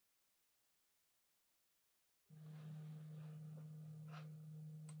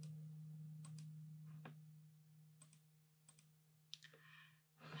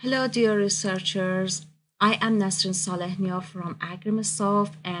Hello, dear researchers. I am Nasrin Salehnia from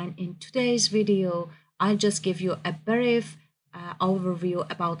Agrimasoft, and in today's video, I'll just give you a brief overview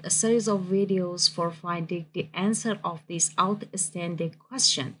about a series of videos for finding the answer of this outstanding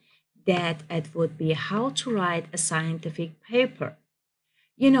question that it would be how to write a scientific paper.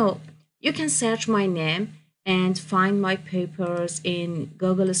 You know, you can search my name and find my papers in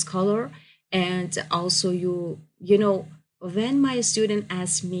Google Scholar, and also when my student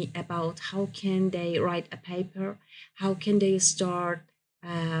asks me about how can they write a paper, how can they start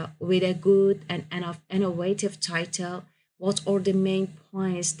with a good and innovative title, what are the main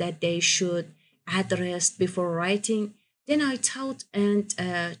points that they should address before writing, then I thought and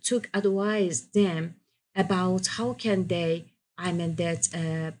took advice them about how can they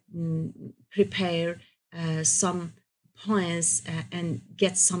prepare some points and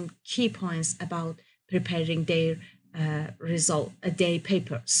get some key points about preparing their result a day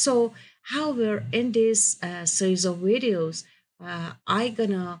paper. So, however, in this series of videos, I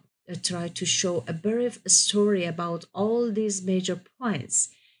gonna try to show a brief story about all these major points,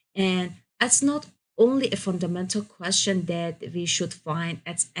 and it's not only a fundamental question that we should find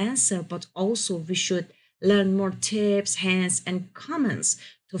its answer, but also we should learn more tips, hints, and comments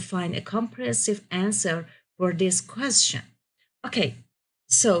to find a comprehensive answer for this question. Okay,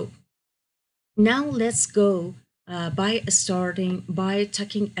 so now let's go by starting by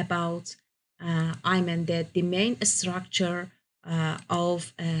talking about that the main structure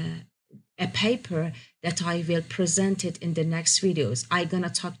of a paper that I will present it in the next videos. I'm gonna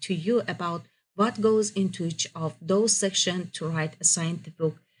talk to you about what goes into each of those sections to write a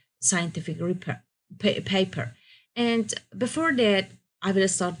scientific paper. And before that, I will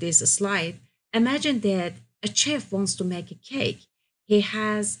start this slide. Imagine that a chef wants to make a cake. He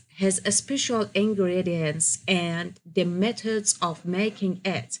has his special ingredients and the methods of making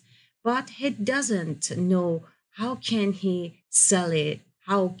it, but he doesn't know how can he sell it,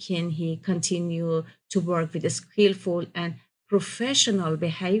 how can he continue to work with a skillful and professional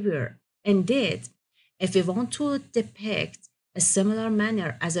behavior. Indeed, if we want to depict a similar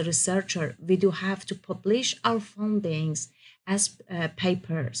manner as a researcher, we do have to publish our findings as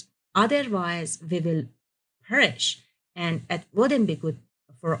papers. Otherwise, we will perish, and it wouldn't be good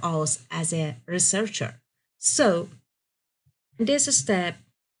for us as a researcher. So, in this step,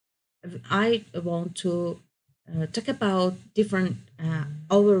 I want to talk about different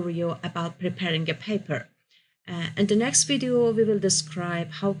overview about preparing a paper. In the next video, we will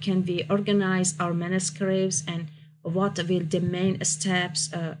describe how can we organize our manuscripts and what will the main steps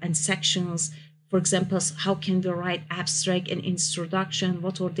and sections. For example, how can we write abstract and introduction?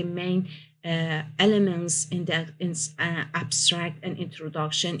 What are the main elements in the abstract and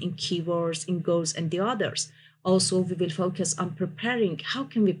introduction, in keywords, in goals, and the others. Also, we will focus on preparing. How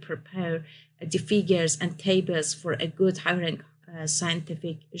can we prepare the figures and tables for a good high-rank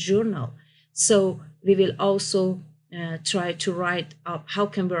scientific journal? So we will also try to write up how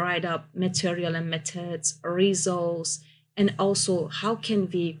can we write up material and methods, results, and also how can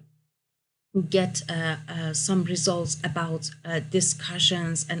we get some results about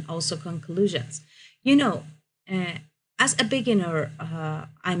discussions and also conclusions. You know, uh, as a beginner,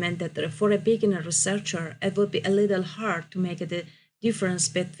 I meant that for a beginner researcher, it would be a little hard to make the difference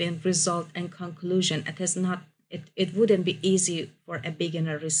between result and conclusion. It is not. It wouldn't be easy for a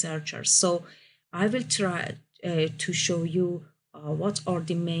beginner researcher. So, I will try to show you what are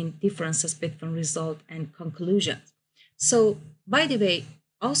the main differences between result and conclusions. So, by the way,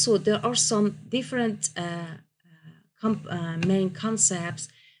 also there are some different main concepts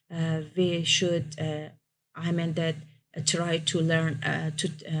we should try to learn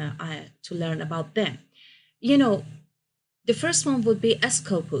about them. You know, the first one would be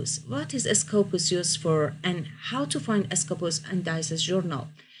Scopus. What is Scopus used for, and how to find Scopus and Dice's journal?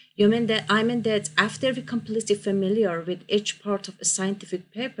 I mean that after we completely familiar with each part of a scientific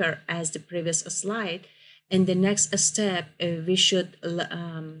paper, as the previous slide, in the next step, we should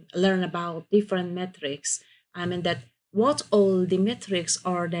learn about different metrics. I mean that what all the metrics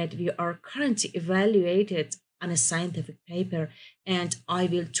are that we are currently evaluated on a scientific paper, and I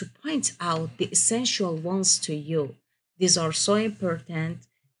will to point out the essential ones to you. These are so important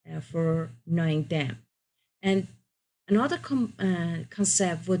for knowing them. And another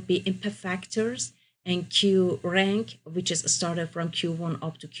concept would be impact factors and Q rank, which is started from Q1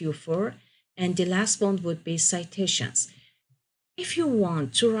 up to Q4. And the last one would be citations. If you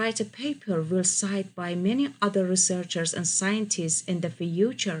want to write a paper will cited by many other researchers and scientists in the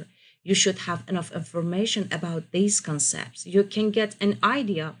future, you should have enough information about these concepts. You can get an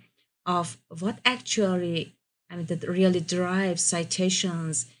idea of what actually that really drives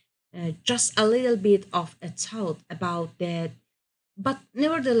citations, just a little bit of a thought about that, but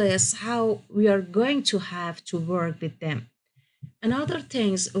nevertheless, how we are going to have to work with them. Another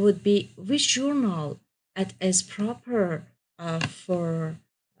things would be which journal it is proper for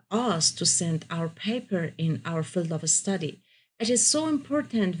us to send our paper in our field of study. It is so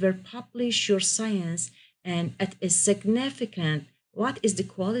important where publish your science, and it is significant what is the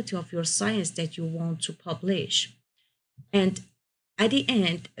quality of your science that you want to publish. And at the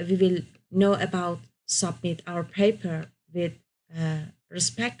end, we will know about submit our paper with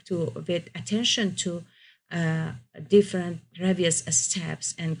respect to, with attention to uh, different previous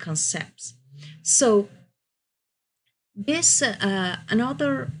steps and concepts. So this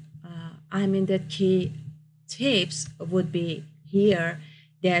another the key tips would be here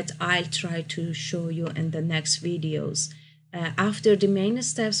that I'll try to show you in the next videos. After the main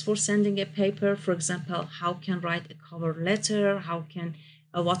steps for sending a paper, for example, how can write a cover letter, how can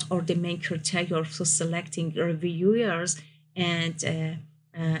what are the main criteria for selecting reviewers and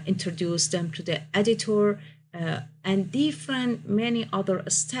introduce them to the editor, and different many other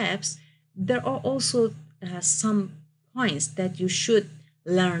steps. There are also some points that you should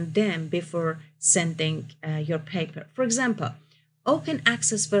learn them before sending your paper. For example, open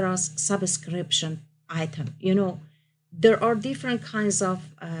access versus subscription item. There are different kinds of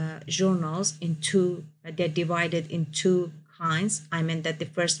journals in two, they're divided in two kinds. I mean that the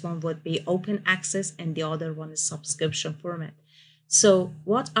first one would be open access and the other one is subscription format. So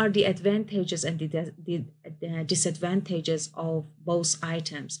what are the advantages and the disadvantages of both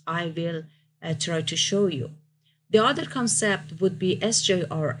items? I will try to show you. The other concept would be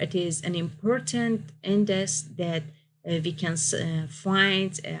SJR. It is an important index that we can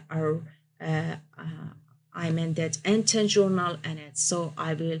find our that intent journal in it. So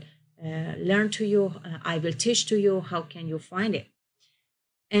I will I will teach to you how can you find it.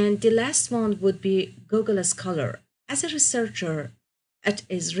 And the last one would be Google Scholar. As a researcher, it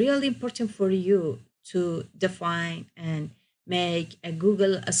is really important for you to define and make a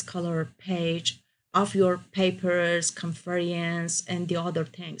Google Scholar page of your papers, conference, and the other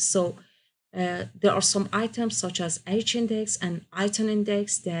things. So there are some items such as H index and item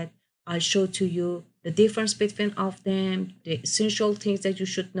index that I'll show to you the difference between of them, the essential things that you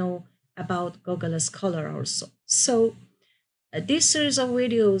should know about Google Scholar also. So this series of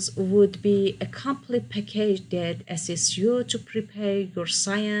videos would be a complete package that assists you to prepare your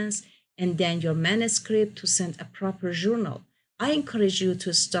science and then your manuscript to send a proper journal. I encourage you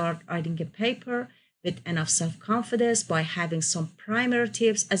to start writing a paper with enough self-confidence by having some primary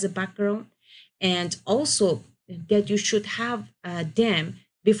tips as a background, and also that you should have them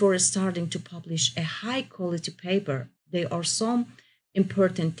before starting to publish a high quality paper. There are some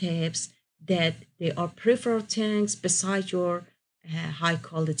important tips that they are preferred things beside your high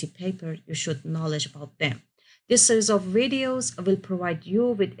quality paper. You should knowledge about them. This series of videos will provide you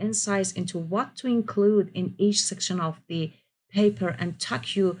with insights into what to include in each section of the paper and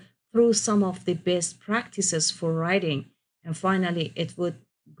talk you through some of the best practices for writing. And finally, it would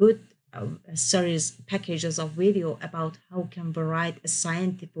good series packages of video about how can we write a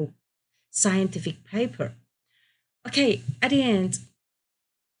scientific paper. Okay, at the end,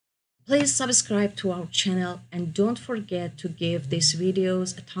 please subscribe to our channel and don't forget to give these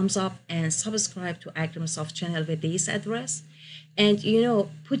videos a thumbs up and subscribe to Agrimasoft channel with this address. And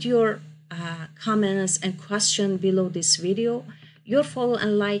put your comments and question below this video. Your follow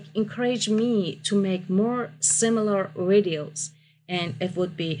and like encourage me to make more similar videos, and it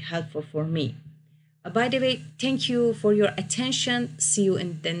would be helpful for me. By the way, thank you for your attention. See you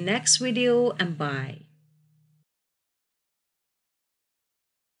in the next video, and bye.